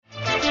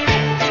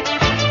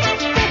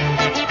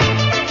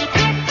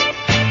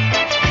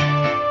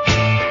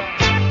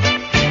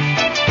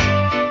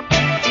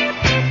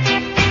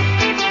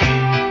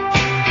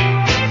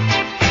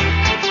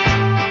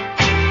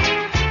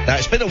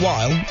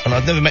and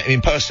I've never met him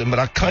in person, but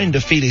I kind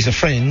of feel he's a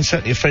friend,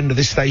 certainly a friend of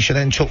this station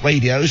and Talk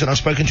Radio's, and I've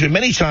spoken to him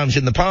many times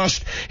in the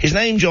past. His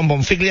name's John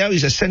Bonfiglio.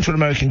 He's a Central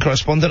American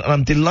correspondent, and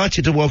I'm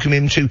delighted to welcome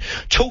him to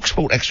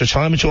talkSport Extra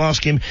Time and to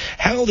ask him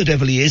how the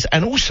devil he is,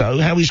 and also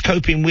how he's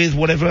coping with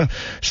whatever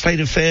state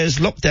of affairs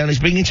lockdown is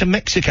bringing to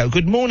Mexico.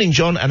 Good morning,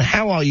 John, and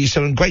how are you,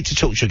 sir? And great to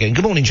talk to you again.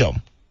 Good morning,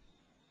 John.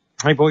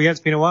 Hey, boy, yeah, it's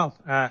been a while.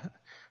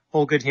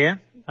 All good here,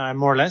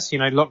 more or less. You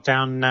know,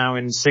 lockdown now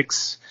in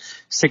sixth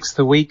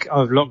week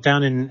of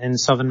lockdown in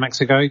southern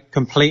Mexico.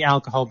 Complete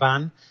alcohol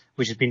ban,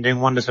 which has been doing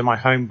wonders for my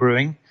home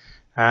brewing.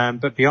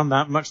 But beyond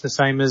that, much the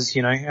same as,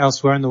 you know,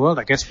 elsewhere in the world.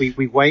 I guess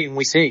we wait and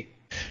we see.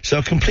 So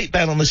a complete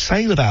ban on the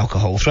sale of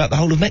alcohol throughout the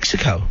whole of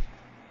Mexico?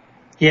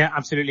 Yeah,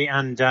 absolutely.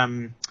 And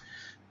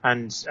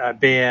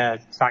beer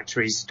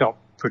factories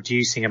stopped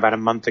producing about a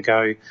month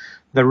ago.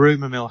 The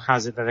rumour mill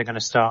has it that they're going to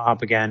start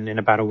up again in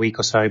about a week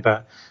or so,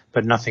 but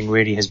nothing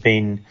really has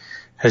been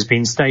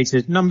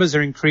stated. Numbers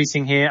are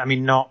increasing here. I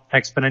mean, not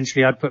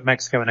exponentially. I'd put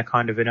Mexico in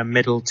a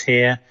middle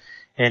tier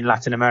in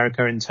Latin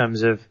America in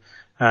terms of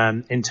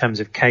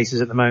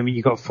cases at the moment.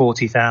 You've got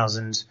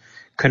 40,000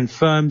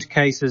 confirmed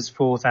cases,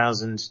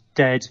 4,000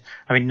 dead.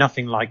 I mean,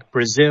 nothing like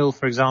Brazil,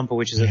 for example,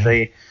 which is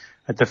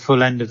at the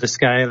full end of the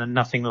scale, and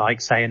nothing like,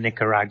 say, a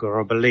Nicaragua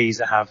or Belize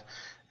that have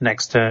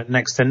next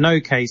to no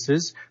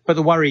cases. But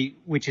the worry,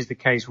 which is the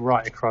case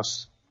right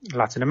across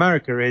Latin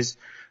America, is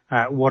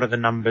what are the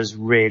numbers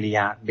really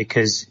at?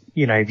 Because,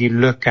 you know, if you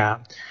look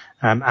at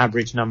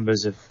average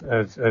numbers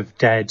of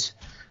dead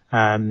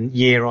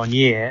year on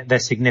year, they're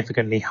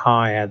significantly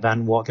higher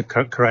than what the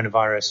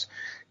coronavirus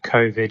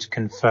COVID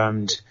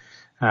confirmed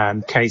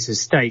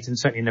cases state. And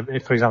certainly,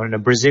 for example, in a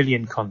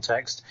Brazilian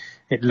context,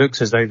 it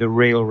looks as though the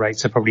real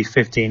rates are probably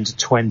 15 to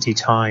 20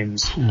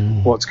 times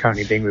what's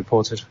currently being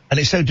reported. And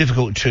it's so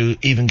difficult to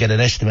even get an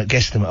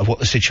guesstimate of what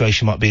the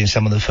situation might be in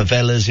some of the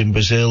favelas in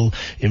Brazil,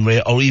 in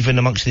Rio, or even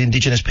amongst the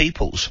indigenous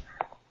peoples.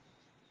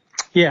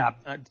 Yeah,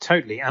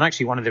 totally. And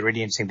actually, one of the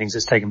really interesting things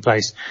that's taken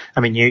place, I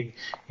mean, you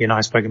and I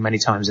have spoken many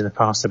times in the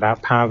past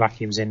about power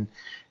vacuums in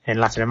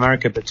Latin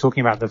America, but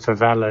talking about the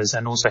favelas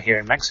and also here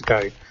in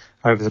Mexico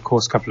over the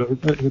course of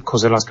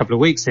the last couple of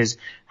weeks is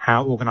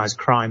how organized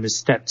crime has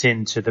stepped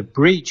into the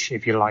breach,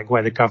 if you like,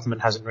 where the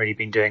government hasn't really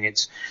been doing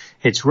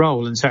its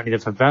role. And certainly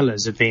the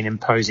favelas have been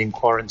imposing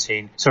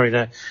quarantine.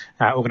 The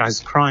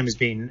organized crime has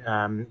been,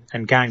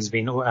 and gangs have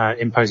been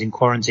imposing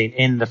quarantine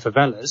in the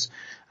favelas.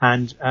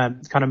 And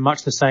kind of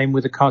much the same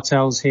with the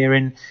cartels here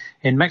in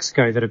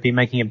Mexico that have been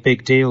making a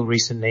big deal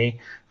recently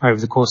over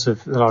the course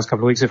of the last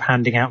couple of weeks of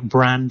handing out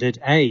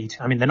branded aid.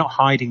 I mean, they're not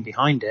hiding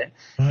behind it.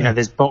 You know,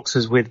 there's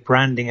boxes with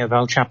branding of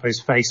El Chapo's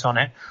face on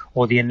it,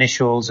 or the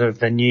initials of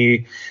the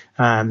new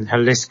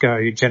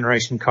Jalisco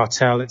Generation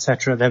Cartel,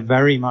 etc. They're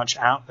very much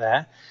out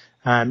there,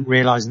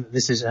 realizing that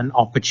this is an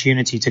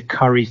opportunity to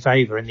curry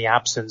favor in the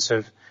absence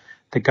of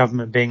the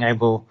government being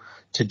able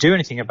to do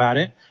anything about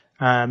it.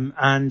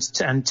 And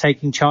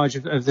taking charge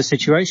of the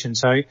situation.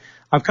 So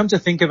I've come to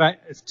think of it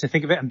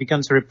and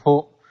begun to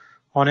report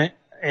on it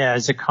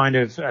as a kind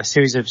of a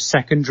series of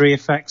secondary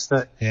effects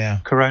that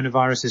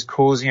coronavirus is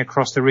causing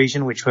across the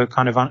region, which were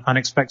kind of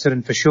unexpected.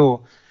 And for sure,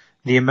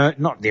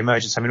 not the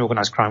emergence. I mean,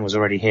 organized crime was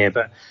already here,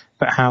 but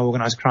how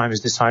organized crime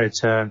has decided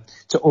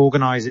to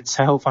organize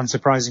itself,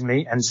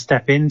 unsurprisingly, and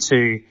step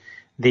into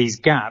these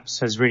gaps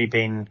has really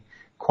been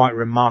quite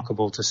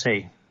remarkable to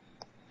see.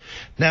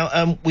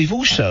 Now, we've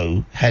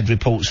also had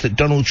reports that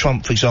Donald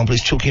Trump, for example,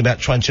 is talking about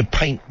trying to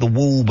paint the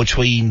wall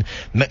between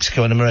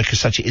Mexico and America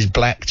such it is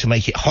black to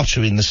make it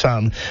hotter in the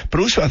sun. But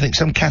also, I think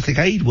some Catholic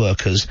aid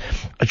workers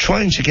are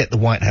trying to get the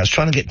White House,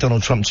 trying to get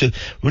Donald Trump to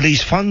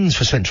release funds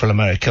for Central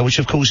America, which,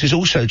 of course, is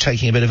also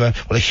taking a bit of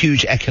a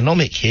huge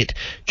economic hit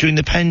during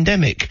the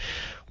pandemic.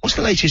 What's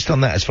the latest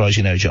on that, as far as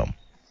you know, John?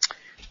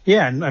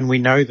 Yeah, and we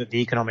know that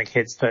the economic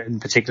hits, that in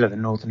particular the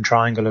Northern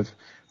Triangle of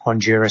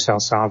Honduras,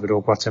 El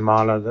Salvador,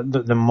 Guatemala,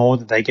 the more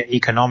that they get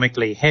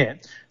economically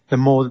hit, the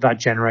more that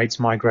generates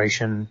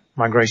migration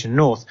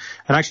north.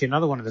 And actually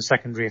another one of the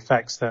secondary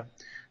effects that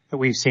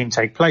we've seen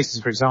take place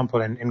is, for example,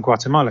 in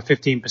Guatemala,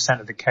 15%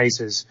 of the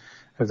cases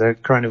of the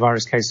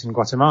coronavirus case in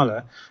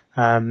Guatemala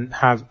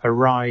have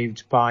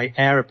arrived by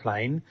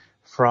aeroplane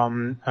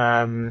from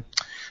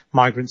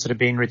migrants that have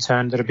been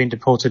returned, that have been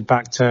deported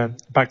back to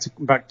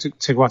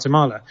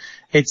Guatemala.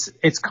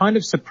 It's kind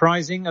of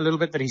surprising a little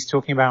bit that he's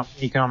talking about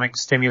economic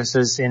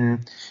stimuluses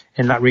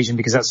in that region,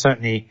 because that's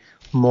certainly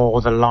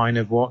more the line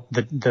of what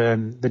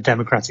the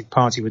Democratic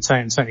Party would say,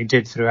 and certainly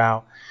did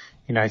throughout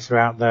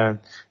the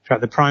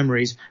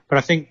primaries. But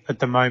I think at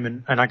the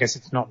moment, and I guess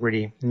it's not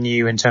really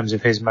new in terms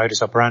of his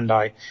modus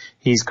operandi,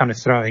 he's kind of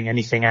throwing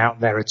anything out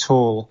there at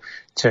all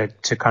to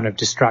kind of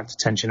distract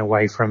attention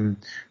away from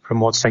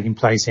what's taking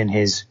place in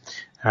his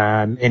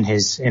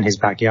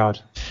backyard.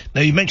 Now,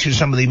 you mentioned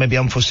some of the maybe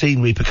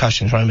unforeseen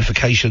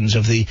ramifications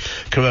of the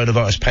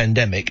coronavirus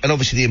pandemic, and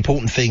obviously the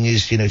important thing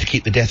is, to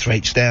keep the death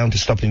rates down, to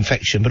stop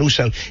infection, but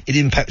also it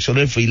impacts on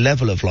every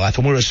level of life,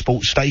 and we're a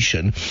sports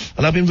station,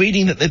 and I've been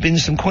reading that there have been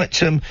some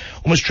quite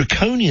almost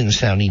draconian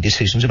sounding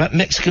decisions about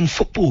Mexican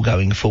football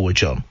going forward,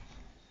 John.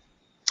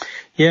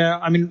 Yeah,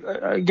 I mean,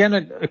 again,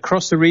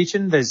 across the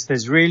region,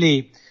 there's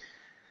really,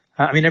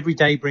 I mean, every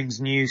day brings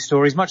new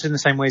stories, much in the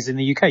same way as in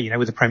the UK,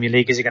 with the Premier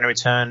League. Is it going to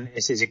return?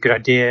 Is it a good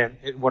idea?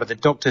 What are the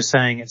doctors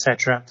saying,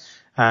 etc.?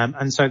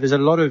 And so there's a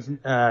lot of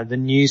the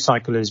news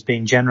cycle is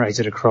being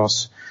generated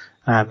across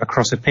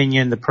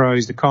opinion, the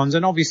pros, the cons,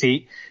 and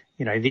obviously,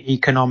 the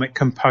economic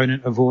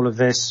component of all of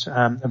this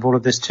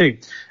too.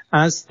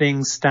 As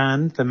things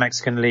stand, the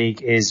Mexican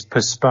League is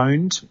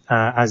postponed,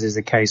 as is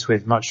the case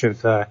with much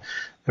of the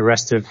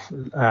rest of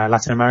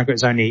Latin America.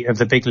 It's only, of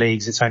the big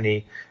leagues, it's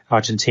only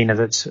Argentina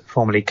that's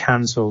formally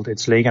cancelled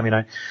its league. I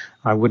mean,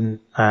 I would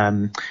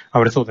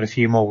have thought that a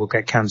few more will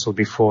get cancelled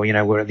before,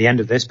 we're at the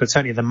end of this, but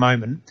certainly at the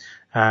moment,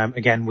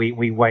 again,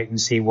 we wait and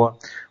see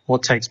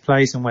what takes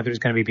place and whether it's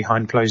going to be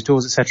behind closed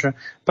doors, etc.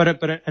 But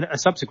a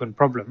subsequent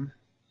problem,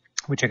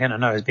 which again I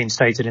know has been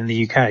stated in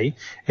the UK,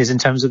 is in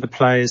terms of the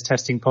players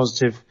testing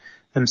positive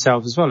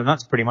themselves as well. And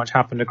that's pretty much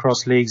happened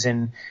across leagues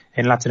in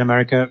Latin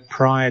America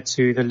prior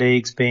to the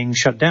leagues being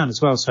shut down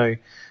as well. So,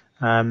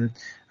 a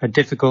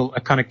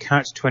kind of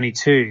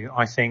catch-22,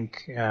 I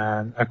think,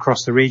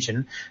 across the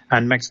region,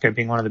 and Mexico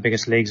being one of the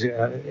biggest leagues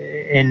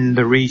in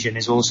the region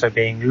is also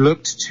being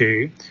looked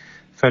to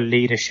for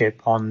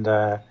leadership on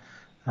the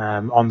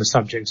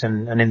subject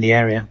and in the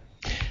area.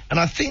 And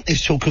I think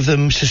there's talk of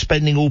them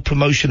suspending all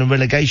promotion and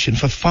relegation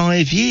for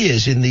 5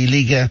 years in the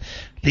Liga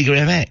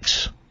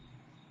MX.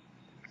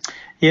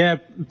 Yeah,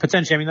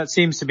 potentially. I mean, that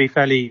seems to be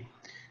fairly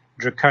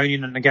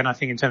draconian. And again, I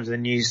think in terms of the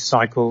news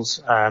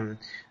cycles,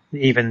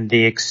 even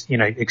the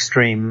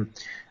extreme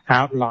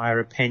outlier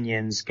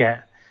opinions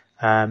get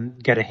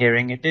a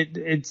hearing.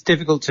 It's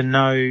difficult to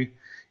know,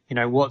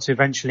 what's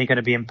eventually going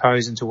to be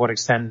imposed and to what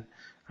extent.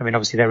 I mean,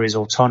 obviously there is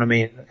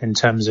autonomy in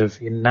terms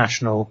of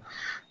national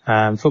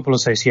football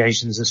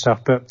associations and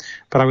stuff, but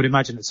I would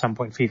imagine at some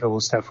point FIFA will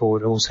step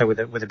forward also with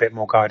a bit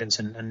more guidance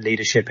and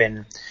leadership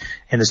in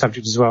the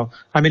subject as well.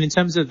 I mean, in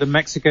terms of the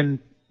Mexican,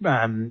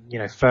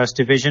 first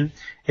division,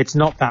 it's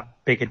not that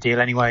big a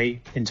deal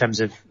anyway in terms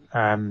of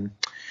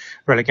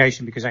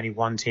relegation, because only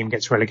one team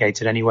gets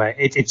relegated anyway.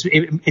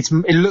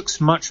 It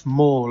looks much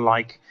more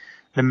like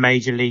the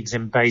major leagues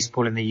in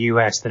baseball in the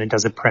US than it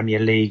does a Premier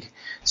League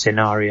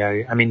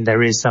scenario. I mean,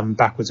 there is some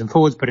backwards and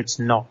forwards, but it's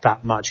not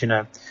that much in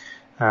a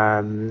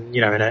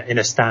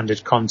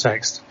standard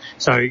context.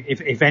 So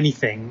if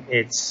anything,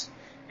 it's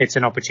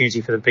an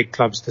opportunity for the big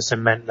clubs to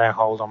cement their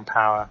hold on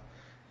power,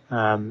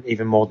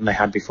 even more than they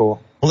had before.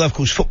 Although, of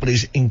course, football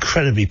is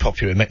incredibly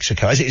popular in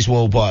Mexico, as it is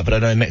worldwide, but I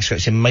know in Mexico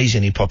it's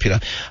amazingly popular.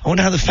 I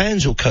wonder how the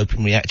fans will cope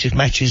and react if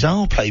matches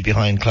are played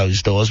behind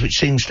closed doors, which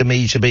seems to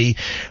me to be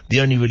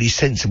the only really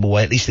sensible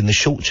way, at least in the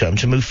short term,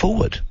 to move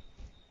forward.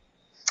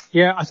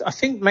 Yeah, I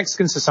think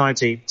Mexican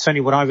society,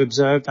 certainly what I've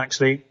observed,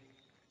 actually,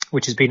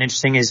 which has been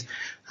interesting, is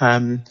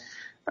that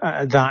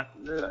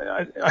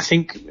I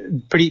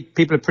think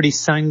people are pretty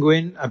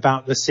sanguine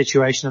about the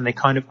situation, and they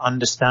kind of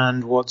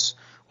understand what's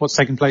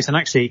taken place. And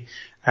actually,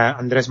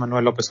 Andrés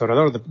Manuel López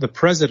Obrador, the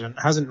president,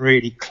 hasn't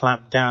really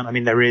clamped down. I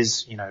mean, there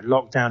is,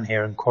 lockdown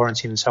here and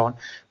quarantine and so on,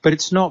 but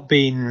it's not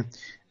been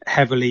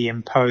heavily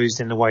imposed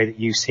in the way that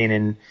you've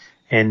seen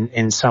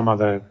in some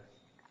other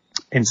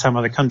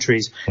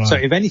countries. Right. So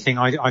if anything,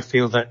 I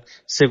feel that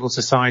civil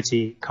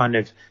society kind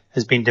of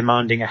has been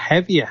demanding a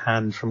heavier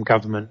hand from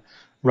government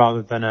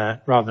rather than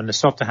a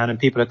softer hand, and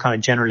people are kind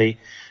of generally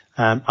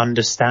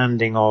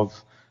understanding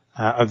of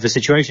the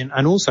situation,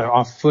 and also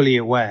are fully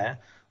aware,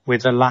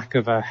 with the lack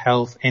of a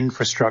health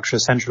infrastructure,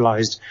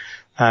 centralized,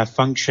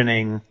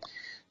 functioning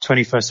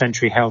 21st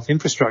century health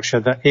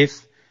infrastructure, that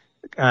if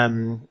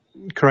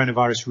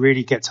coronavirus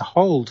really gets a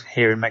hold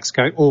here in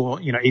Mexico, or,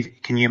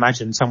 can you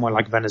imagine somewhere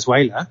like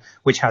Venezuela,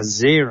 which has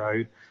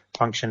zero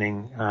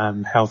functioning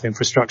health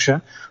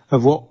infrastructure,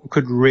 of what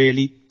could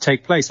really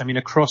take place? I mean,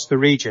 across the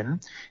region,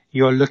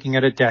 you're looking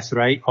at a death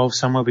rate of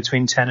somewhere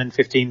between 10 and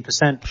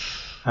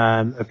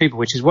 15% of people,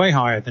 which is way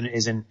higher than it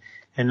is in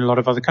a lot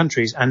of other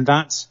countries. And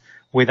that's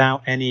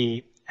without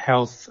any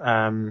health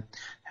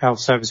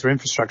service or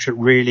infrastructure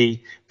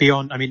really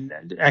beyond. I mean,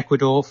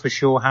 Ecuador for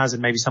sure has,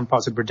 and maybe some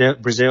parts of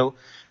Brazil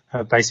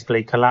have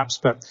basically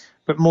collapsed, but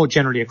more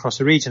generally across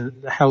the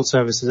region, the health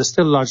services are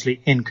still largely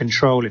in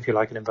control, if you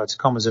like, in inverted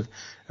commas, of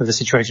the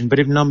situation. But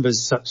if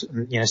numbers,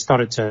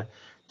 started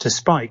to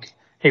spike,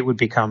 it would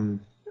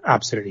become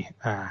absolutely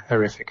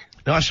horrific.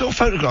 Now, I saw a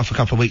photograph a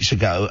couple of weeks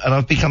ago, and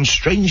I've become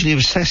strangely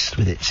obsessed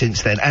with it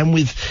since then, and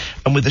with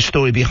the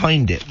story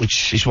behind it,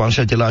 which is why I'm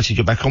so delighted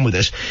you're back on with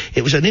us.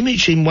 It was an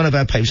image in one of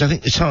our papers, I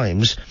think the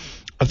Times,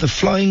 of the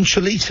flying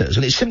Cholitas,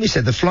 and it simply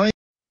said the flying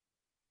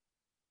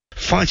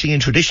fighting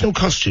in traditional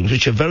costumes,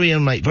 which are very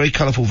ornate, very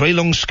colourful, very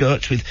long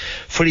skirts with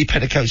frilly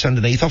petticoats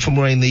underneath, often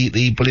wearing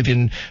the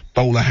Bolivian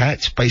bowler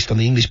hat, based on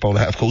the English bowler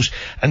hat, of course,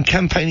 and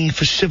campaigning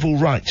for civil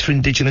rights for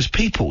indigenous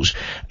peoples.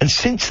 And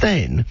since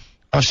then,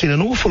 I've seen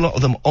an awful lot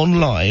of them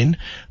online.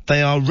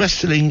 They are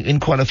wrestling in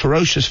quite a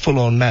ferocious,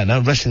 full-on manner.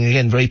 Wrestling,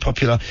 again, very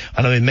popular,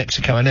 I know, in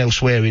Mexico and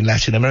elsewhere in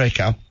Latin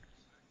America.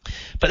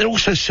 But they're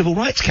also civil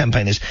rights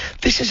campaigners.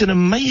 This is an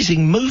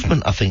amazing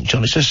movement, I think,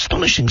 John. It's an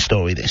astonishing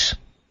story, this.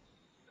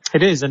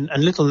 It is, and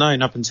little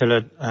known up until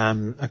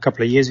a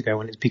couple of years ago,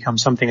 when it's become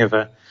something of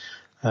a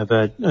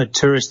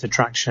tourist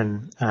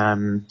attraction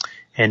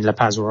in La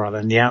Paz, or rather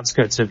in the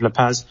outskirts of La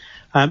Paz.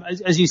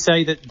 As you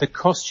say, that the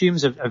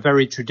costumes are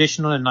very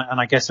traditional, and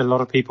I guess a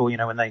lot of people,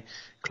 when they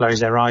close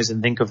their eyes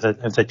and think of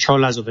the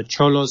cholas or the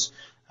cholos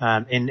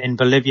in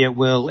Bolivia,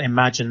 will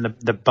imagine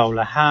the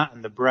bowler hat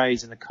and the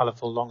braids and the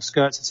colourful long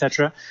skirts,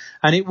 etc.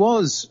 And it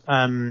was,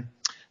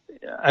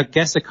 I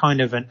guess, a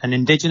kind of an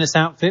indigenous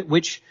outfit,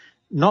 which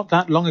not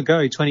that long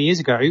ago, 20 years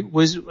ago,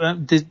 was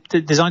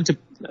designed to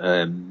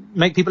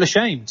make people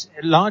ashamed.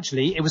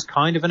 Largely, it was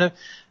kind of an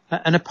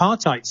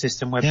apartheid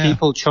system where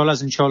people,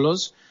 cholas and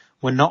cholos,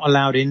 were not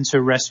allowed into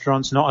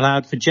restaurants, not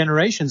allowed for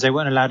generations. They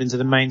weren't allowed into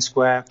the main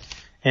square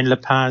in La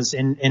Paz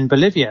in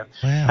Bolivia.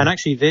 Wow. And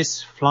actually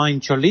this flying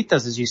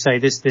Cholitas, as you say,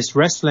 this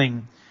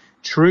wrestling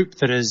troupe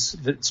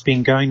that's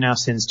been going now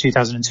since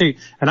 2002,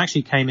 and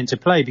actually came into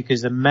play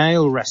because the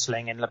male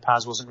wrestling in La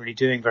Paz wasn't really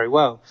doing very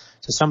well.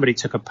 So somebody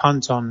took a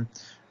punt on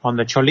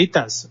the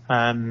Cholitas,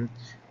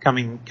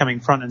 coming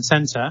front and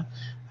center,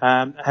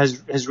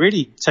 has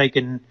really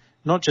taken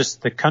not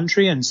just the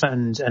country and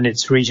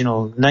its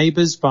regional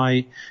neighbours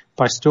by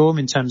storm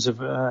in terms of,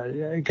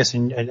 I guess, a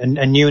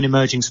new and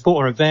emerging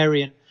sport, or a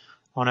variant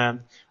on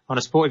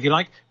a sport, if you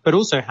like, but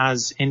also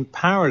has in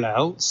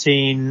parallel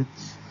seen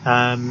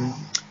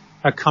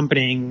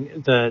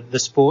accompanying the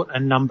sport a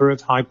number of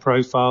high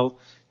profile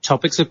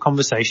topics of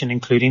conversation,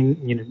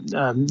 including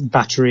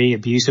battery,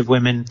 abuse of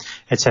women,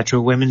 etc.,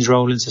 women's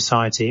role in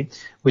society,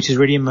 which has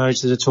really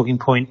emerged as a talking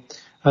point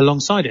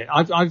alongside it.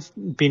 I've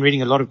been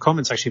reading a lot of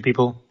comments, actually,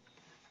 people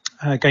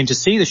going to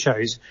see the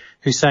shows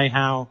who say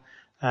how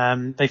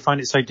they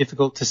find it so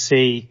difficult to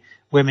see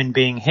women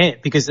being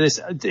hit, because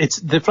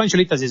the Flying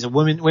Cholitas is a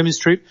women's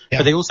troupe,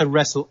 but they also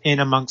wrestle in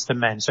amongst the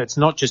men. So it's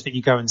not just that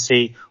you go and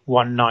see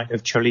one night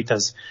of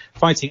Cholitas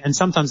fighting, and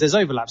sometimes there's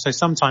overlap. So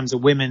sometimes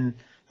the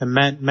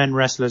men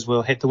wrestlers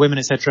will hit the women,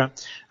 etc.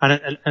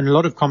 And a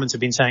lot of comments have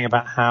been saying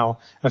about how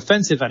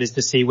offensive that is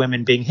to see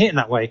women being hit in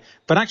that way.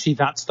 But actually,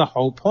 that's the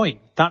whole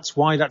point. That's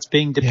why that's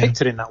being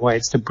depicted in that way.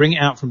 It's to bring it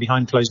out from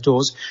behind closed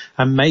doors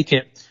and make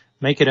it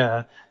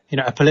a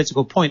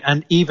political point.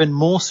 And even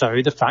more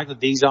so, the fact that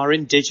these are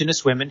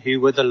indigenous women who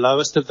were the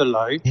lowest of the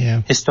low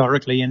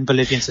historically in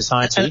Bolivian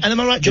society. And am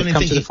I right, John, in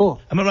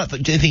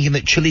thinking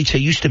that Cholita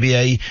used to be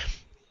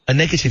a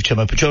negative term,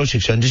 a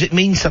pejorative term? Does it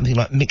mean something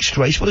like mixed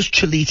race? What does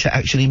Cholita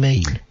actually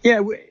mean?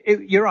 Yeah,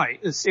 you're right.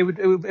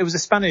 It was a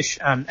Spanish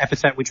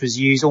epithet which was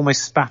used,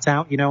 almost spat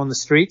out, on the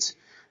street.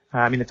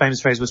 The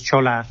famous phrase was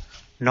chola,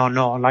 no,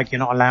 like you're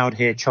not allowed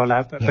here,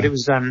 chola. But it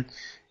was,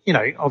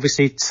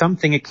 obviously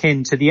something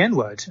akin to the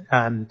N-word,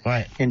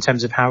 in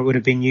terms of how it would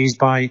have been used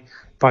by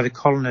the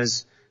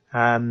coloners,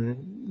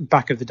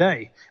 back in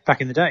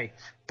the day.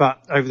 But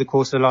over the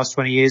course of the last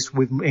 20 years,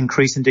 we've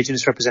increased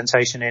indigenous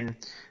representation in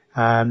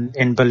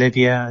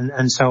Bolivia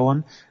and so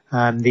on.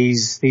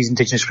 These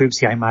indigenous groups,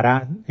 the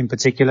Aymara in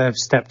particular, have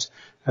stepped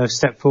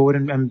forward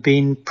and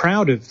been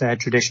proud of their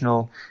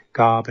traditional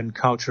garb and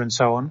culture and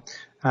so on.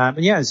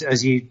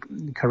 As you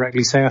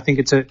correctly say, I think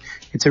it's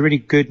a really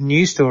good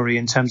news story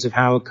in terms of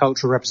how a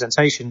cultural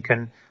representation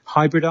can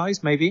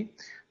hybridize maybe,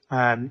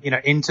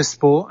 into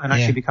sport and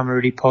actually become a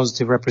really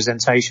positive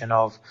representation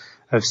of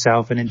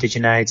self and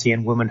indigeneity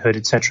and womanhood,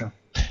 etc.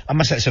 I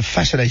must say, it's a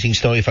fascinating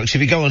story, folks.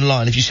 If you go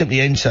online, if you simply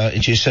enter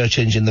into your search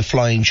engine the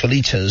Flying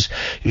Cholitas,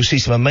 you'll see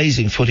some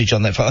amazing footage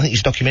on that. I think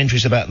there's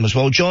documentaries about them as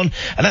well. John,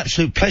 an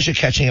absolute pleasure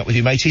catching up with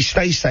you, matey.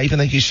 Stay safe, and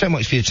thank you so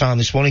much for your time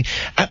this morning.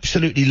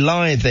 Absolutely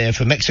live there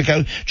from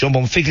Mexico. John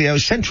Bonfiglio,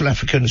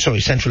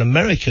 Central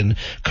American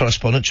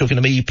correspondent, talking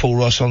to me, Paul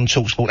Ross, on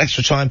talkSport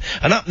Extra Time.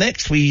 And up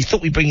next, we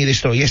thought we'd bring you this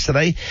story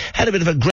yesterday. Had a bit of a